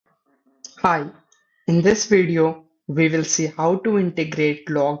Hi, in this video, we will see how to integrate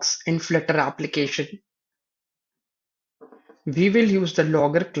logs in Flutter application. We will use the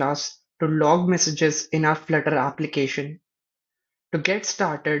logger class to log messages in our Flutter application. To get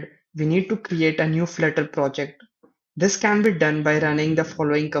started, we need to create a new Flutter project. This can be done by running the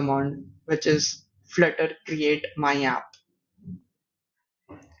following command, which is flutter create my app.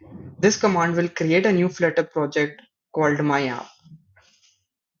 This command will create a new Flutter project called my app.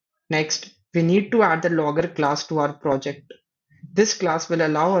 Next, we need to add the logger class to our project. This class will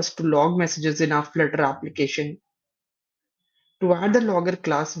allow us to log messages in our Flutter application. To add the logger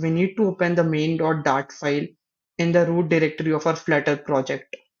class, we need to open the main.dart file in the root directory of our Flutter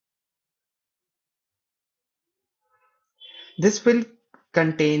project. This will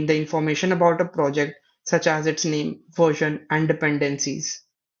contain the information about a project such as its name, version, and dependencies.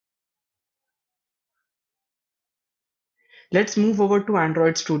 Let's move over to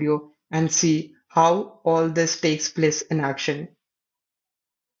Android Studio and see how all this takes place in action.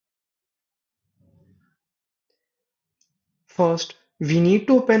 First, we need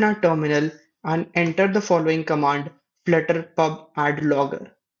to open our terminal and enter the following command flutter pub add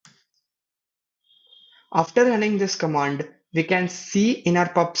logger. After running this command, we can see in our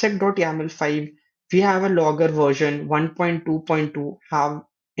pubsec.yaml file, we have a logger version 1.2.2 have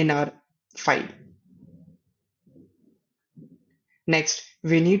in our file. Next,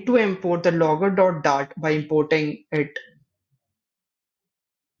 we need to import the logger.dart by importing it.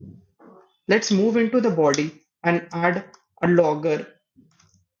 Let's move into the body and add a logger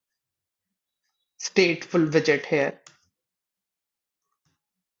stateful widget here.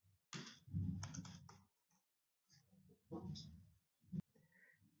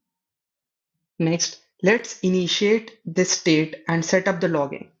 Next, let's initiate this state and set up the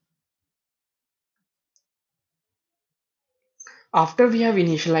logging. After we have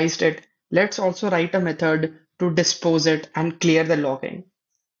initialized it, let's also write a method to dispose it and clear the logging.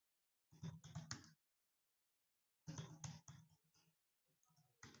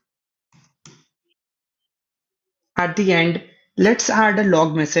 At the end, let's add a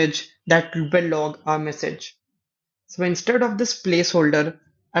log message that will log our message. So instead of this placeholder,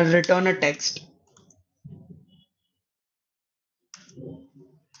 I'll return a text.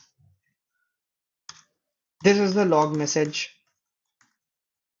 This is the log message.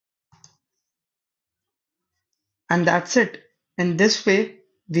 And that's it. In this way,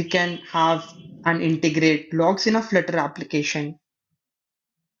 we can have and integrate logs in a Flutter application.